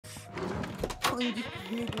I'm just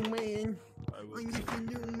a new man. I'm just a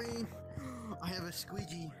new man. I have a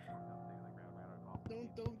squeegee.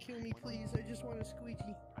 Don't kill me, please. I just want a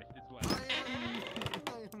squeegee. I am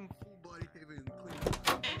full body heaven clean.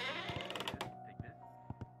 Take this.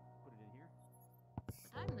 Put it in here.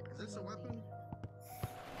 Is this a weapon?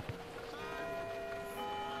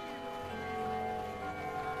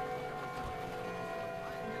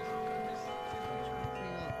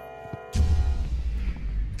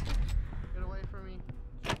 Get away from me.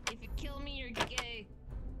 If you kill me, you're gay.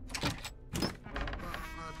 But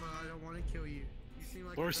I don't want to kill you. You seem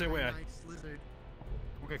like Laura, a stay very away. nice lizard.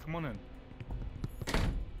 Okay, come on in.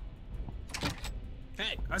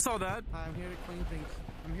 Hey, I saw that. I'm here to clean things.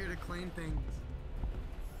 I'm here to clean things.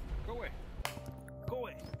 Go away. Go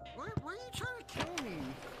away. Why are you trying to kill me?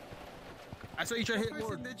 I saw you try to hit That person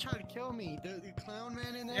Lord. did try to kill me. The clown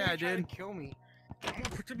man in there Yeah, I tried did. to kill me. I'm gonna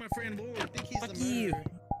protect my friend Lord. I think he's Fuck the you. murderer.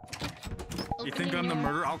 You think I'm the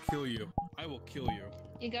murderer? I'll kill you. I will kill you.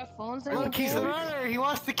 You got phones in your Look, he's the game? murderer. He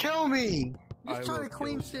wants to kill me. I He's trying will to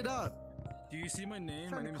clean kill shit up. Do you see my name?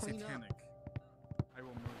 Trying My to name is clean up. Satanic. I will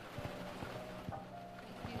murder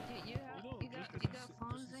You got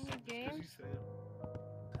phones in your game?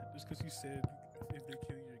 Just because you said if they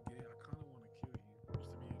kill you, you're gay, I kind of want to kill you. Just to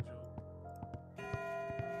be a joke.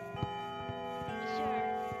 Sure.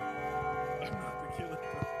 I'm not the killer.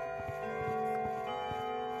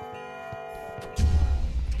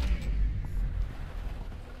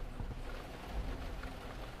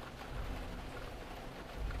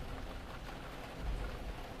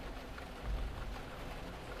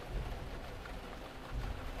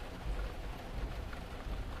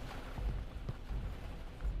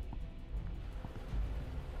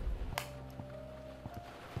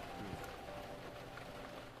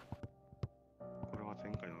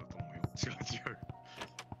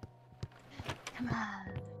 Come on.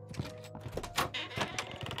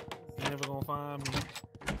 You're never gonna find me.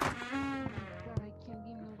 God, I can't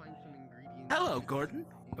be moved. Find some ingredients. Hello, Gordon.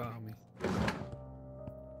 Found me.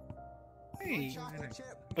 Hey. Chocolate chip.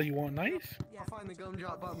 Oh, you want a knife? I'll find the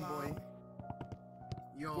gumdrop button, boy.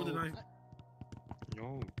 Yo. With a knife.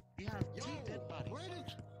 Yo. Yo, where did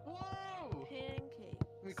you... Whoa! Pancake.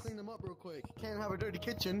 Let me clean them up real quick. Can't have a dirty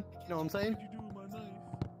kitchen. You know what I'm saying? What did you do with my knife?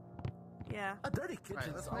 Yeah. A dirty kitchen Right,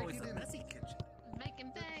 is let's make always it a in- messy kitchen.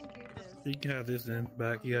 Making pancakes. You can have this in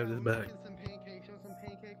back. You have this I'm back. making some pancakes. You want some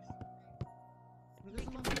pancakes? This is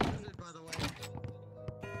my lizard, by the way.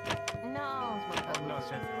 No. It's my pet No lizard.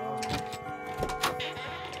 sense at all. It's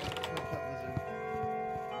my pet lizard.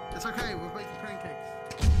 It's okay. We're making pancakes.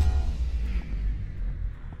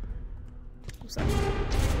 What's that?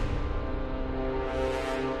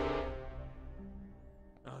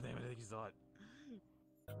 Oh damn it, I think he saw it.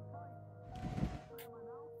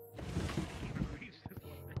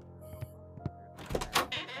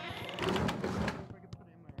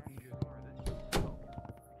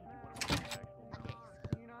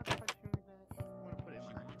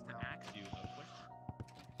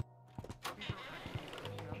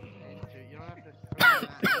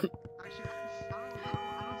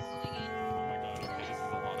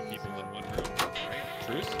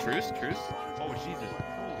 Truce. Oh Jesus!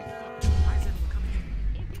 Holy fuck!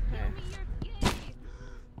 If you kill me, you're gay.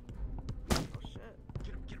 Oh shit.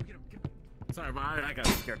 Get him! Sorry, but I got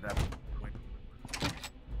scared of that. Wait.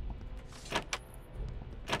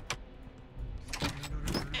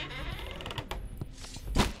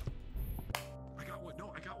 I got one.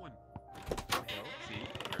 No, I got one. See,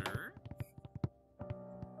 murderer.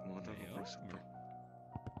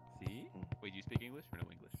 See? Wait, do you speak English or no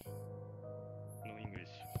English? No English.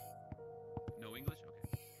 No English?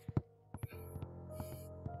 Okay.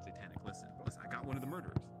 Satanic, listen. I got one of the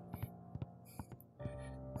murderers.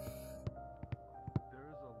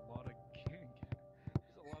 There's a lot of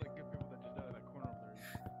good people that just died in that corner over there.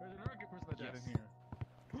 There's another good person that died in here.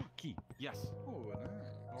 Key. Yes. Oh,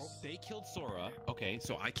 nice. They killed Sora. Okay,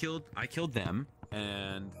 so I killed them,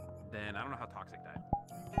 and then I don't know how Toxic died.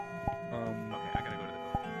 Okay, I gotta go to the door.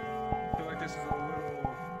 I feel like this is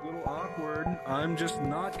a little awkward. I'm just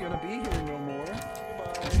not gonna be here no more.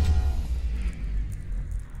 Bye.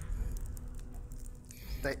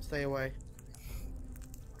 Stay away.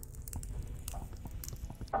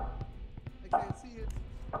 I can't see it.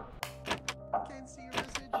 I can't see your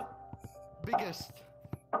message. Biggest.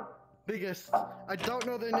 I don't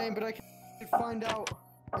know their name, but I can find out.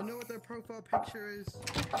 I know what their profile picture is.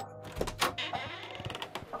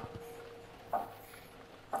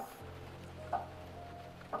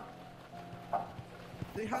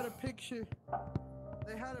 They had a picture.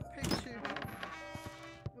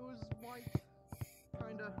 It was white.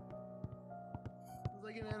 Kinda. It was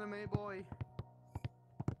like an anime boy.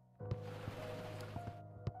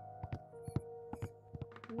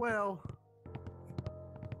 Well.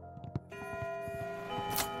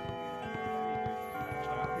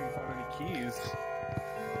 Keys.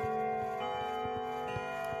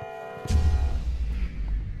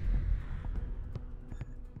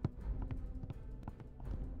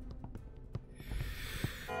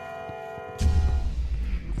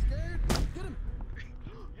 I'm scared. Get him.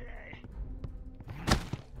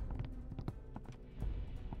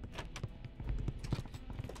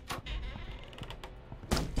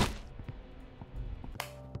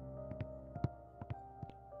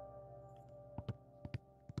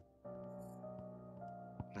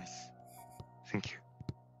 Nice. Thank you.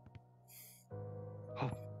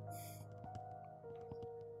 Oh.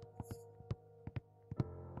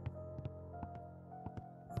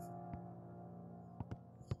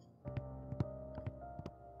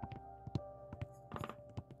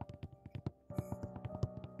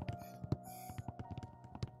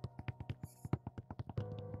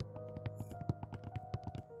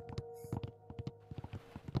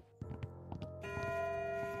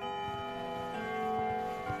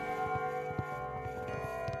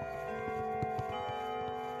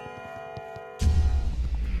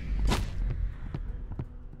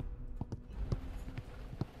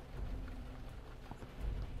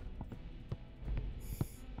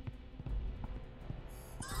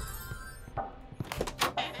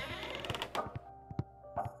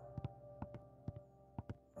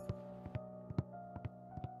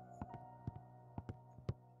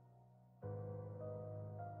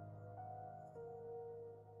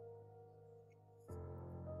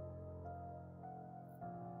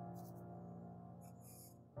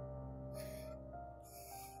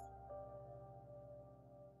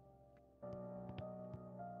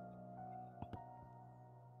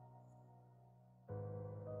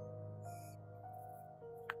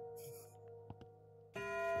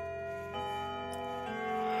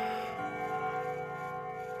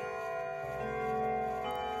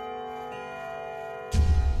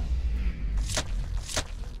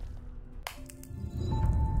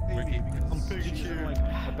 I'm in like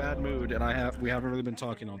a bad mood, and we haven't really been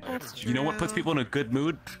talking all day. You know what puts people in a good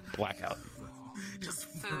mood? Blackout. Just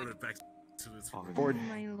throw it back to its Or,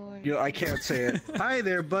 My lord. you know, I can't say it. Hi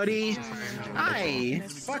there, buddy. Hi.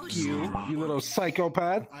 Fuck you, you little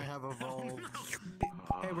psychopath. I have evolved.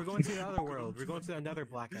 Hey, we're going to the other world. We're going to another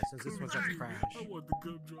Blackout since this one's at the crash. I want the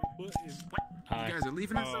gumdrop button. You guys are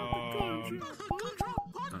leaving us?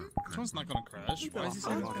 This one's not gonna crash. Why is he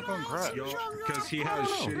saying it's not gonna crash? Because he has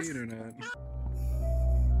shitty internet.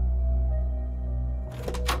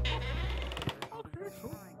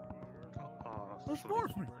 That's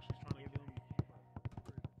Morphin.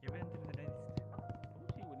 He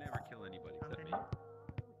would never kill anybody except me.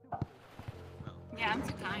 Yeah, I'm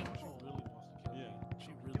too kind. Yeah, she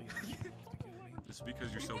really wants to kill me. Just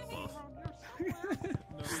because you're so buff. No,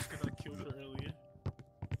 it's because I killed her earlier.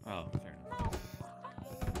 Oh, fair enough.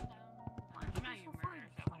 I'm not your murderer,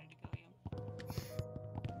 so I wanted to kill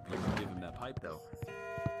you. Give him that pipe though.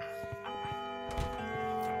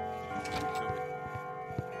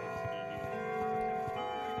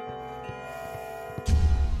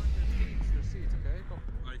 The seats, okay? Go.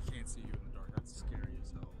 I can't see you in the dark. That's scary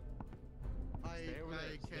as hell. I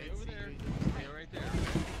can't over see there. you. Stay right there.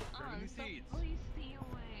 Grab the So seats. please stay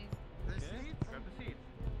away. The Okay? seats? Grab the seats.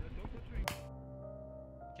 Don't touch me.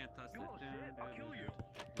 Can't touch You it. shit, I'll kill you.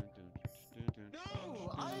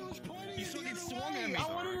 No, I was pointing He it the fucking other swung way. at me. I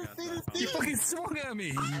wanted to see the He seats. fucking swung at me.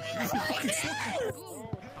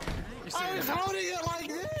 I was holding it like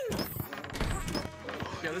this.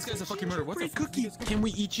 Yeah, this guy's a fucking murderer. What the Cookie, can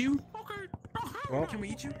we eat you? Well, Can we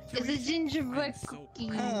eat you? It's a gingerbread cookie.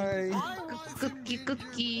 hi.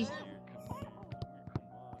 Cookie.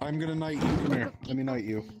 I'm gonna knight you. Come here. Let me knight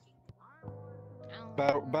you.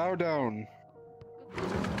 Bow down.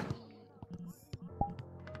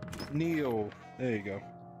 Kneel. There you go.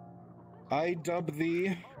 I dub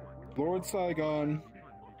thee, Lord Saigon,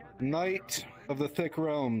 Knight of the Thick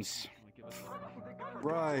Realms.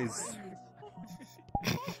 Rise.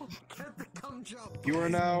 Get the cum job. You are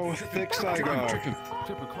now Thick Saigon. Tripping,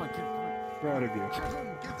 come on, come on. Proud of you. Get him.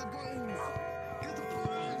 Get the bones. Get the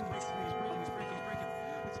bones.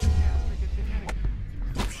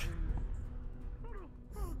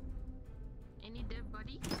 Any dead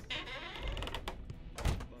body?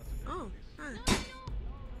 Oh, hi.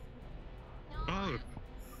 No. Oh.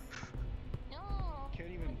 No. Can't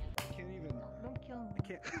even. Don't kill me. I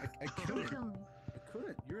can't. I Don't couldn't. kill me. I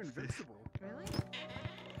couldn't. You're invincible. Really?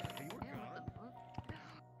 You were Yeah, God. what the fuck?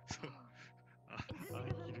 So,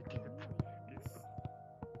 you can.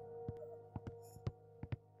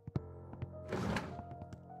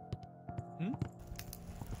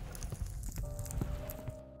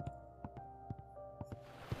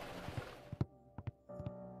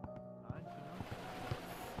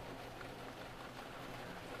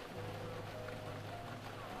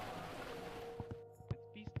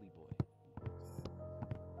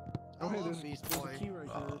 I love Beast Boy. Key right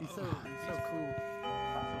there. He's so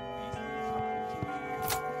cool.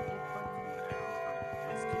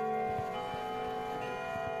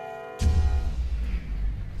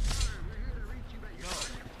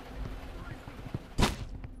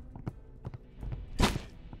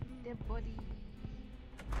 Dead body.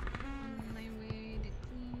 On my way to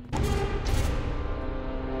clean.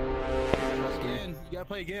 Again, you gotta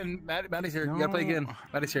play again. Maddie's here. You gotta play again.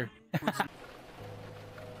 Maddie's here.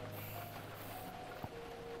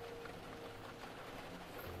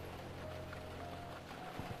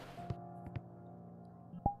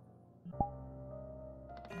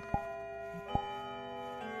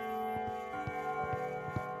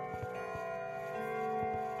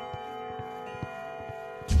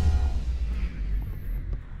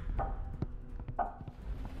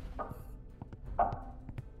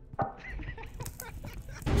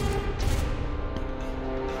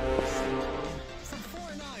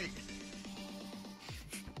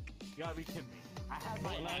 You gotta be kidding me. I had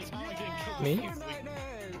my last time Me? Fortnite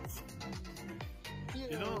dance. Yeah,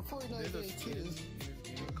 You know, Fortnite there's a dance skin in is. this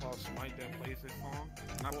game called Smite that plays this song.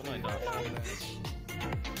 Not Fortnite playing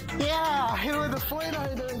does. Yeah, hit with the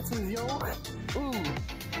Fortnite dances, yo. Ooh.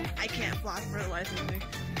 I can't fly for the life of me.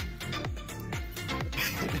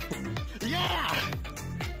 Yeah.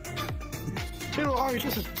 You know, Ari,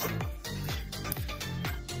 this is.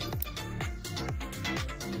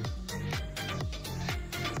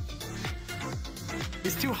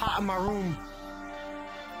 It's too hot in my room.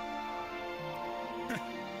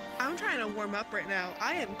 I'm trying to warm up right now.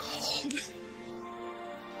 I am cold.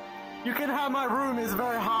 You can have my room. It's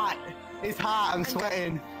very hot. It's hot. I'm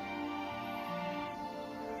sweating.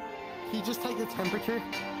 Can you just take the temperature?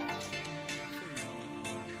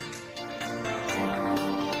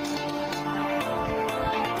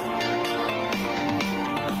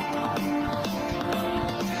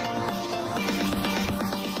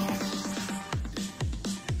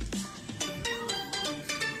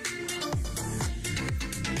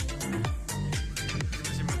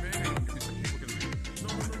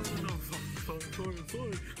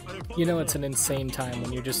 You know it's an insane time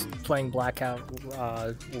when you're just playing Blackout,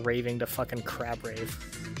 raving to fucking crab rave.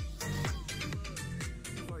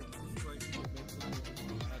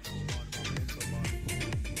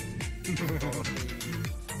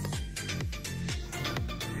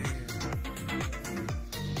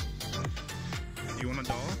 You want a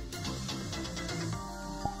doll?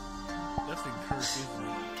 That's the curse, isn't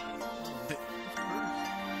it?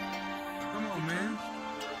 Come on, man.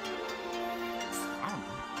 I don't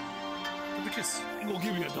know. Because You gonna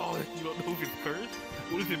give me $1? You don't know if it's cursed?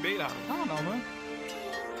 What is it made out of? I don't know, man.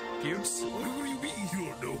 Gibbs? What do you mean you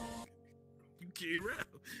don't know? You can't rap.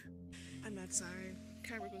 I'm not sorry.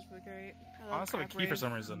 Crab was really great. I I love also have a crab key for rave.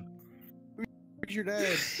 some reason. Where's your dad?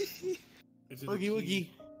 Is it a Woogie key? woogie.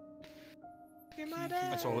 You're my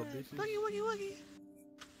dad. I sold it. Woogie woogie woogie.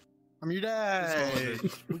 I'm your dad.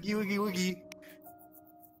 Woogie woogie woogie.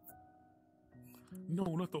 No,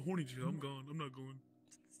 not the horny jail. I'm gone. I'm not going.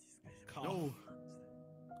 No.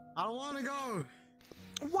 I don't want to go.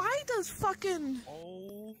 Why does fucking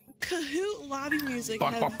Oh. Kahoot lobby music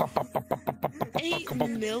have 8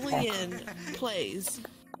 million plays?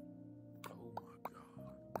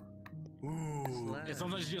 Ooh. Yeah,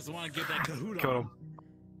 sometimes you just want to get that Kahoot Killed on. him.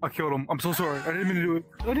 I killed him. I'm so sorry. I didn't mean to do it.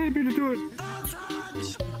 I didn't mean to do it.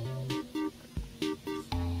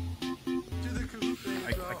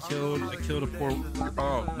 I killed a poor.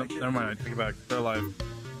 Oh, no, never mind. I take it back. They're alive.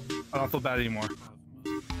 I don't feel bad anymore.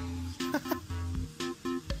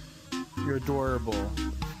 You're adorable.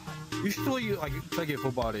 You should really like try to get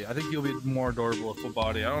full body. I think you'll be more adorable with full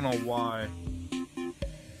body. I don't know why.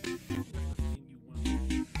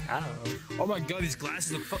 I don't know. Oh my god, these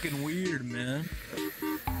glasses look fucking weird, man.